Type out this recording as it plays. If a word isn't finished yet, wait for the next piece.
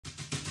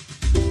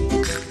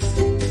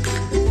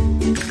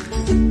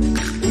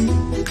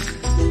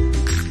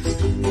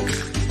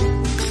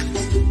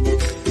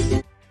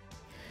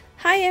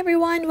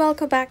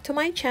welcome back to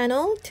my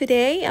channel.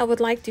 Today I would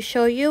like to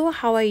show you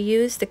how I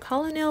use the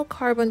Collonil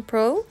Carbon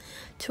Pro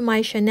to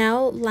my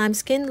Chanel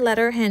lambskin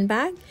leather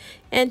handbag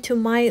and to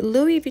my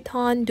Louis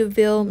Vuitton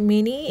Deauville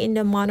mini in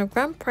the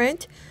monogram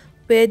print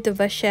with the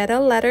vachetta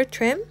leather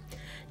trim.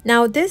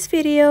 Now this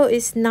video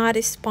is not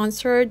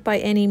sponsored by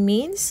any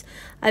means.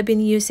 I've been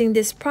using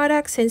this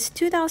product since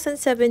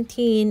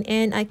 2017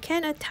 and I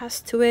can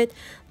attest to it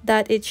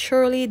that it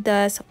surely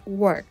does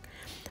work.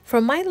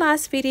 From my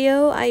last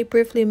video, I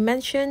briefly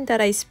mentioned that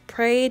I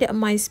sprayed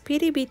my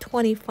Speedy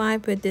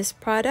B25 with this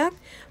product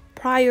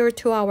prior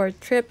to our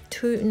trip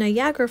to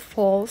Niagara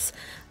Falls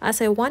as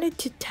I wanted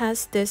to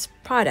test this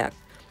product.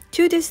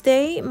 To this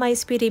day, my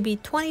Speedy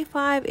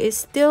B25 is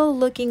still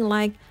looking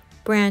like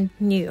brand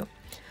new.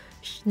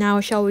 Now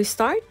shall we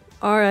start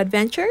our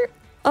adventure?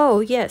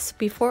 Oh yes,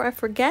 before I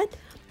forget,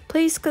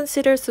 please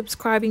consider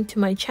subscribing to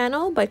my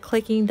channel by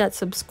clicking that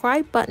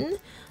subscribe button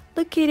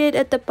located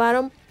at the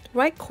bottom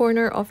right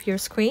corner of your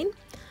screen.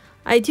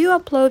 I do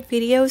upload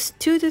videos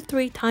 2 to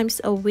 3 times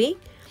a week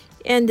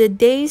and the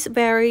days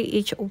vary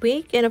each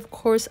week, and of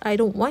course I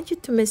don't want you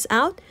to miss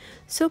out,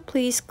 so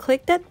please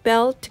click that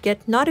bell to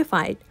get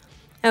notified.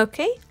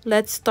 Okay,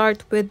 let's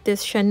start with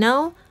this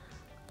Chanel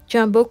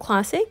Jumbo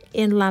Classic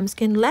in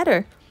lambskin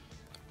leather.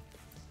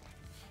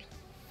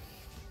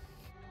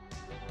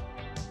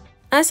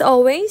 As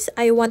always,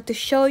 I want to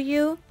show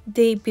you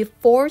the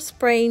before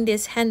spraying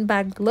this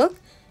handbag look,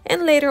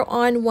 and later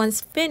on,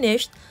 once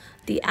finished,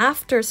 the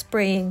after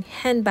spraying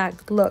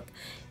handbag look.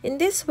 In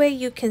this way,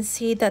 you can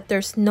see that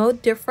there's no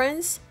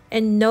difference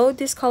and no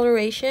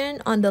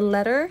discoloration on the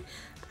leather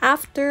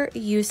after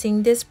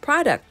using this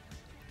product.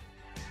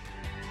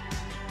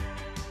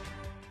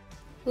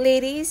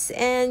 Ladies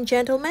and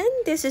gentlemen,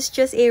 this is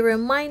just a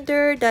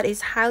reminder that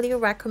is highly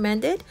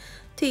recommended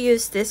to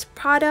use this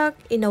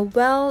product in a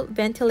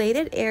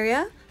well-ventilated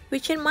area,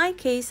 which in my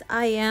case,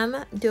 I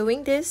am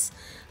doing this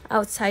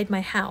outside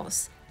my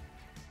house.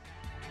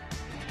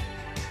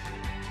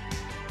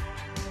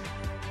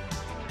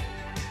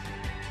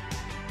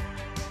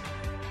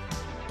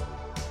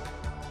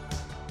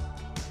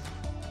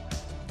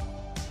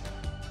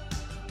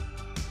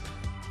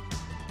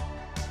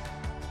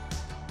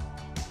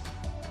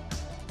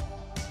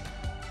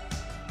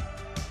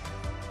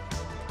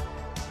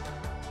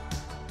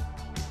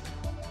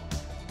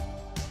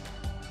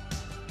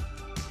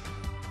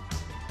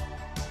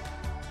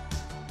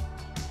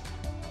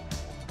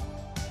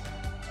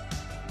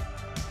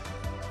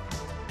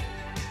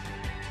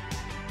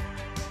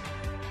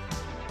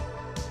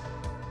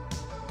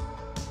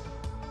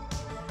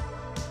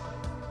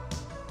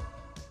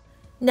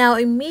 Now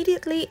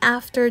immediately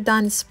after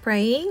done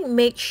spraying,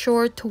 make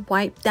sure to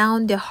wipe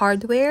down the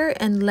hardware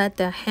and let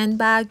the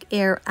handbag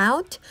air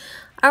out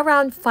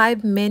around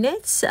 5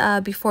 minutes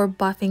before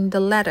buffing the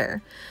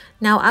leather.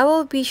 Now I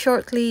will be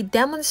shortly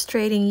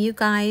demonstrating you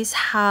guys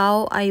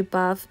how I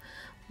buff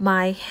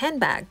my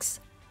handbags.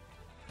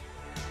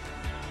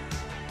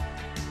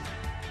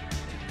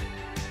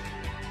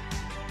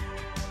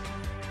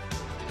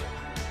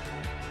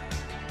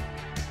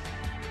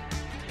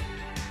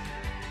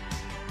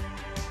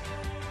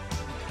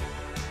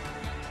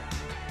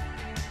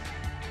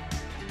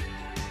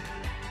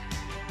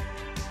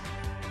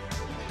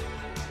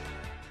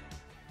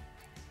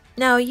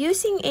 Now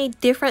using a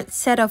different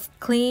set of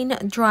clean,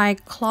 dry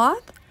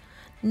cloth,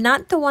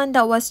 not the one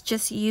that was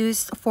just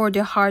used for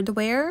the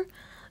hardware,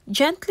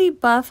 gently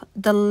buff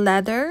the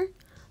leather.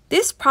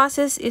 This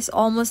process is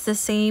almost the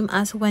same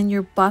as when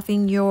you're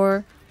buffing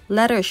your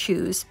leather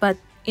shoes, but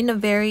in a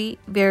very,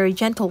 very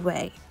gentle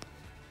way.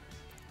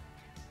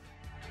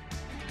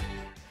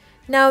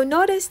 Now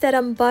notice that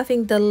I'm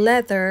buffing the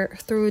leather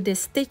through the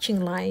stitching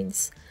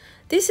lines.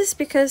 This is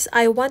because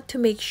I want to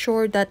make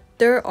sure that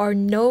there are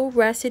no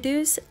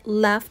residues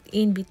left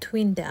in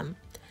between them.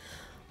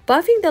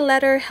 Buffing the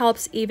leather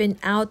helps even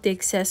out the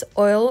excess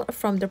oil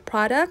from the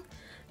product.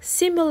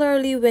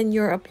 Similarly, when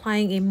you're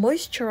applying a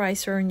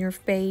moisturizer on your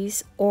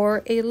face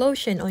or a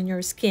lotion on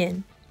your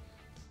skin.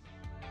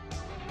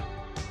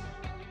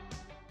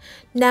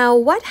 Now,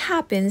 what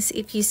happens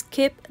if you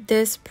skip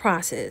this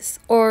process?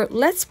 Or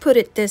let's put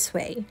it this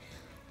way.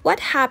 What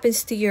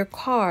happens to your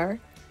car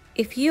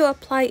if you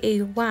apply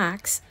a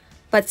wax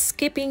but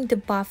skipping the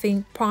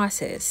buffing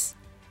process?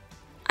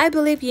 I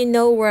believe you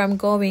know where I'm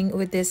going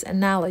with this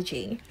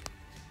analogy.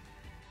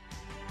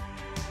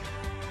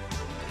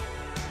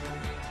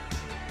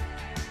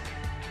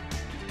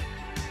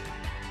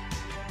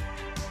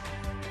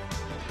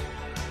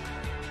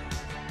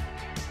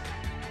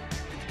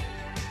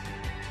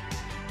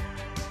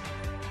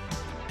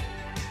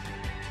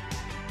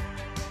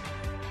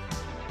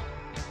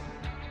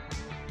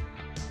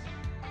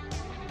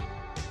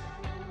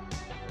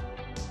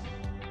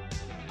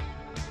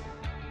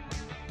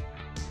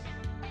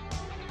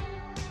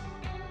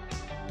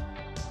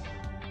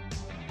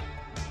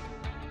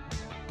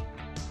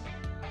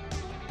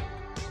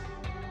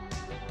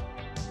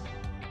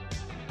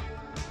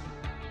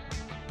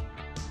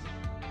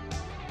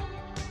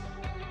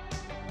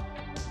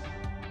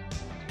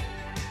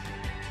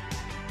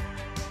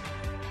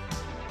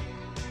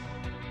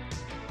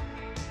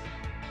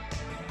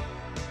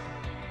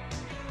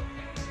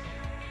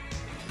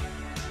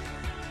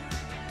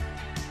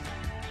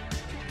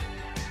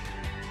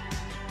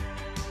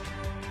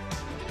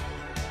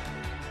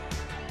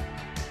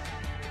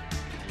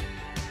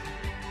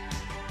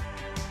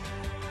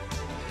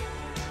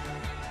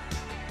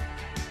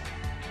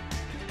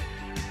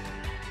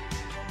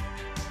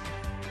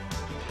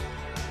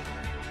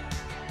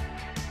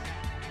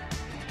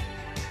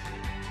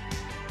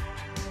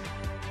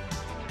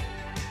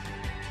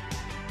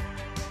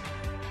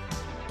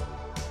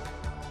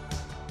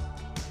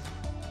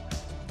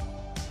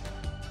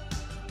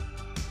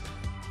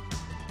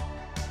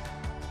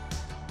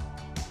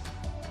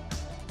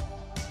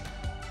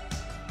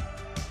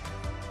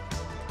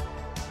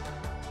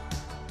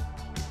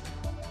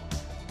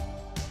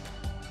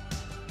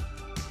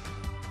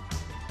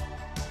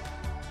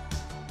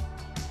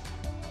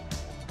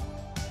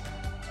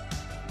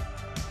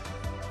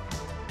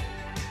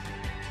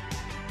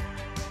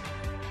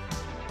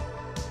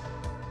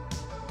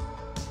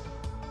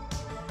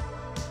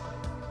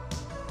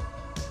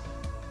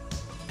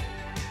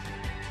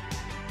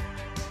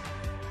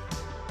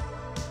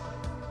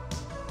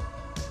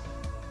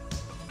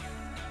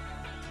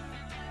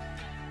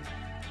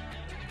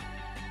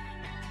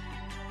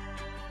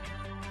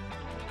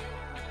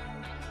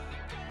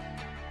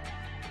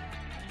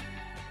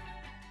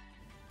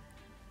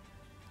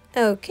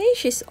 Okay,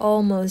 she's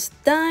almost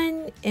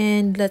done,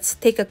 and let's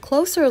take a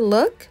closer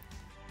look.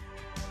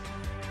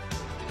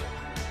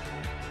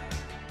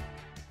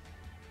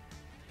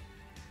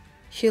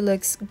 She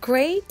looks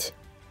great.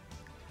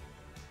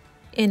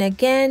 And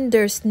again,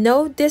 there's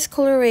no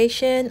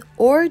discoloration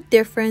or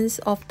difference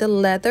of the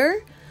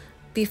leather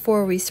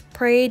before we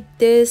sprayed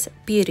this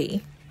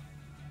beauty.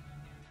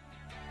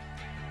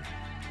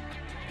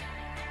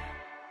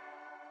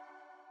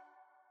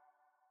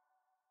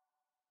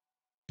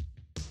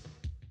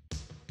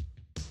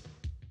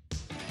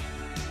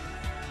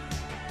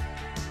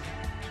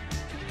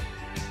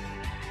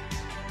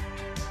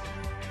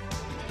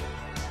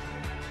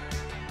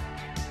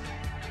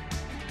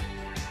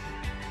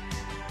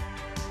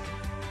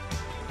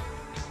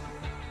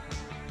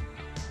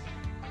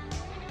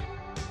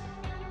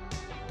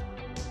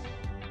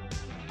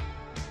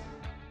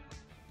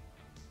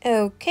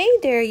 Okay,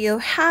 there you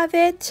have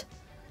it.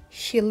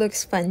 She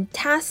looks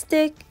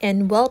fantastic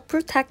and well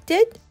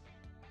protected.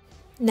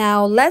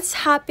 Now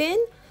let's hop in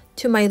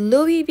to my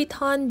Louis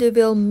Vuitton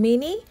Deauville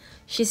Mini.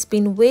 She's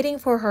been waiting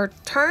for her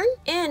turn,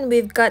 and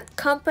we've got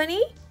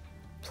company.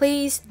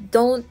 Please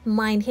don't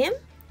mind him.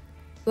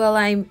 Well,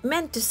 I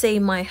meant to say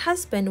my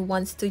husband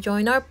wants to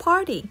join our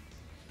party.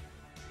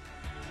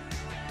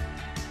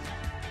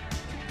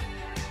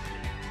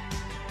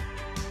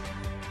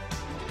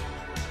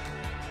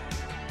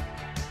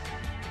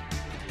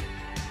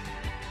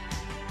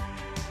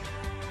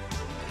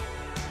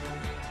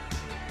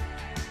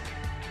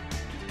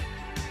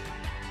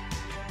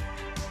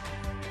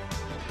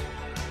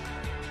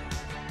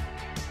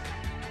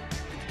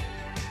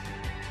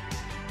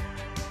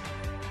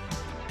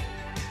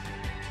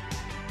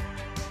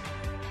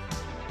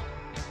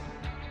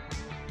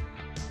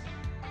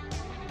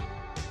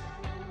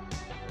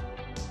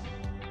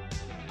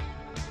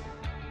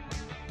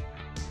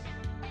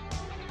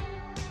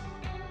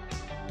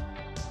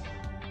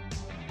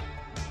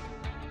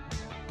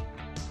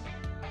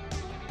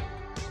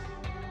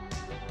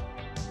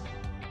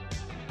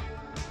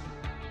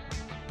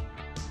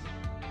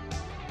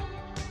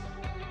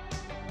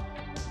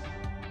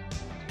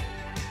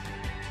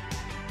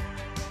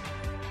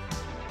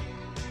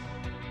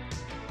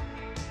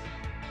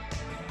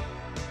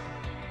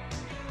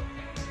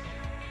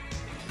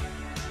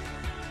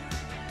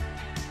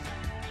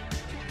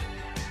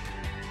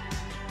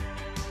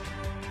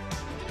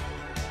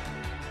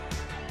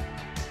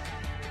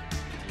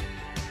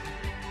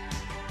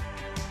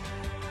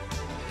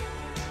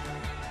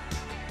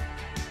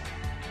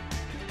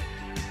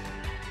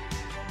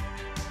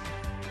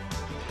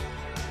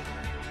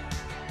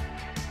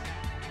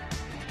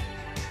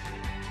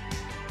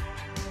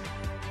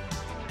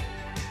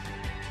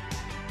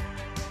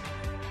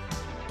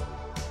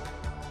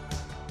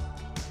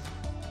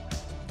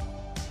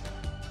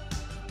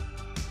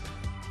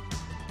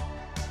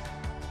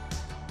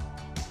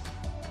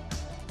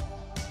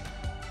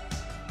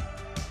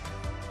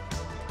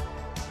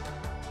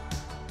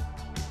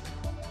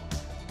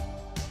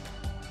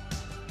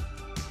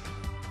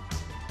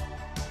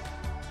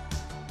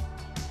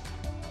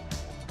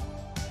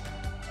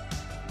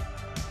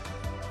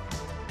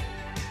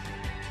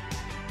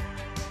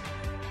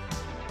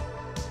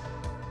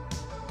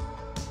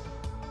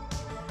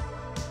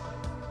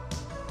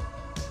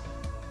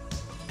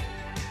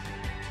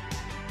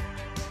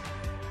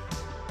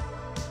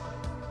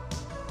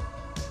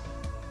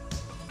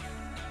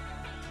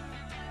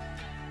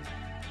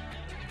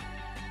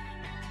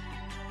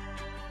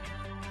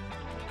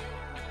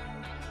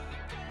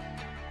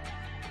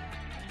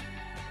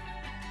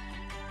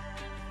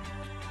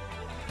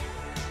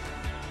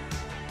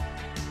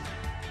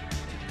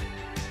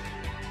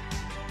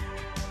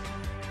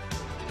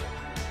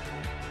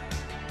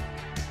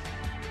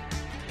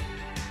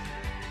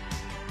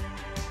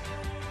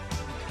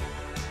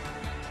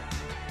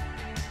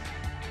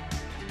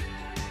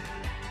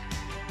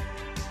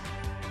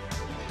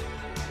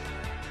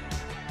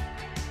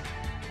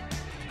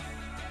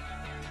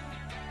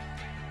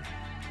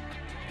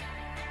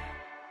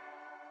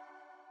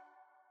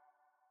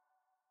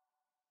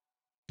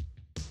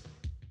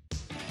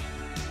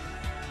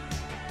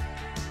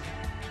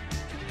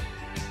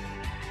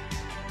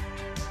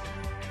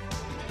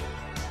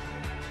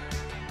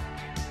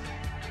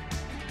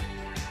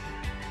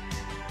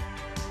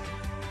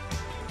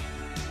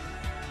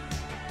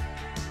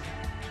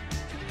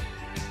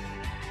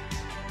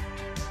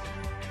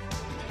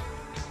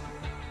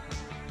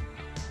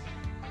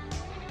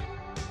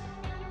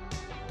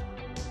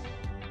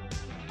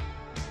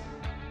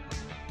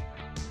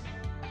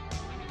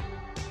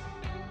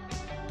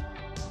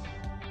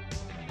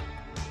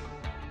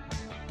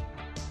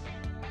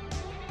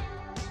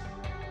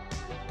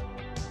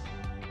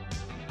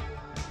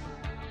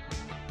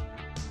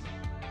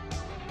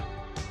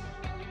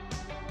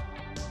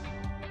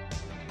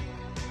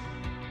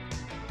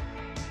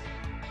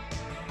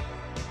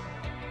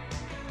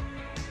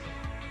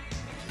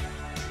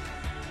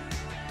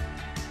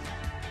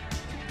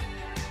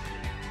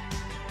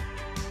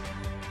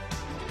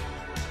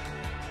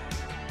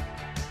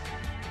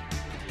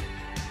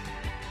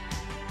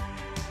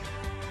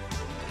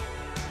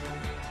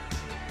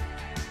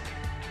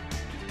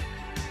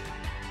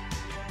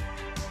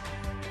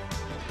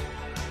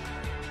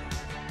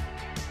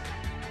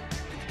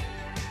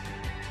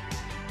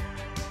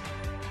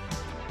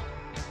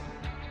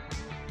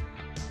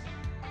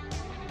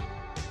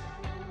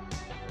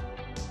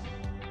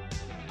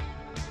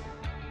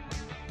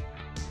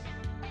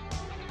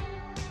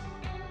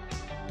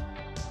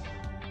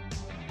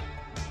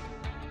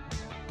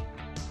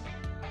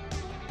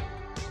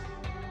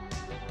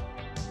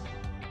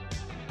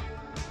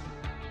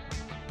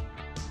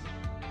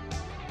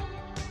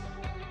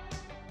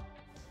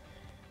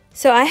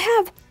 So I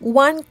have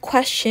one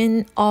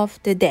question of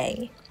the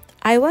day.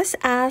 I was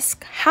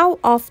asked, how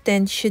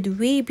often should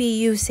we be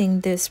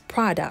using this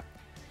product?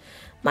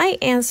 My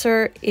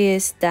answer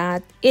is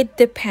that it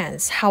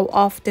depends how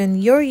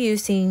often you're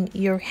using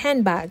your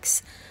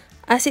handbags,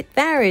 as it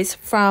varies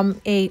from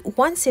a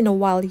once in a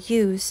while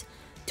use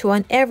to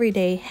an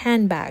everyday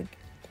handbag.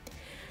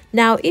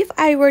 Now, if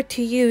I were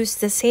to use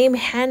the same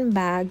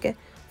handbag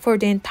for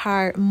the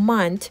entire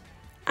month,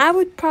 I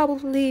would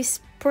probably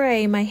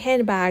spray my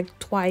handbag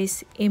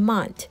twice a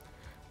month.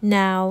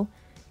 Now,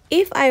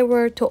 if I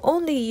were to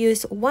only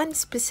use one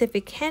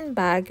specific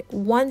handbag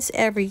once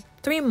every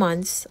 3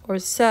 months or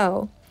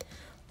so,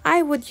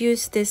 I would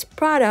use this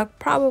product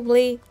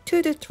probably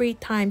 2 to 3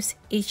 times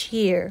each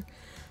year.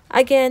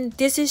 Again,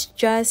 this is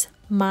just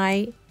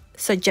my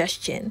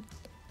suggestion.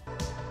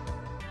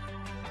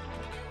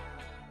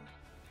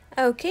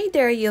 Okay,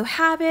 there you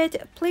have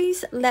it.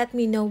 Please let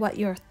me know what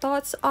your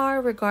thoughts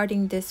are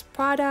regarding this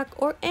product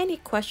or any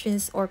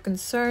questions or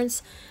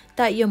concerns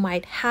that you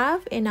might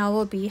have, and I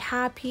will be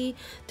happy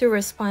to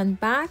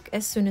respond back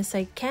as soon as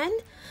I can.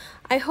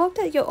 I hope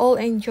that you all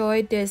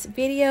enjoyed this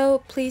video.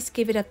 Please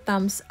give it a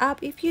thumbs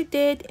up if you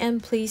did,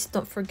 and please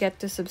don't forget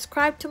to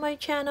subscribe to my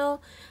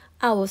channel.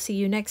 I will see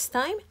you next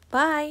time.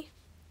 Bye!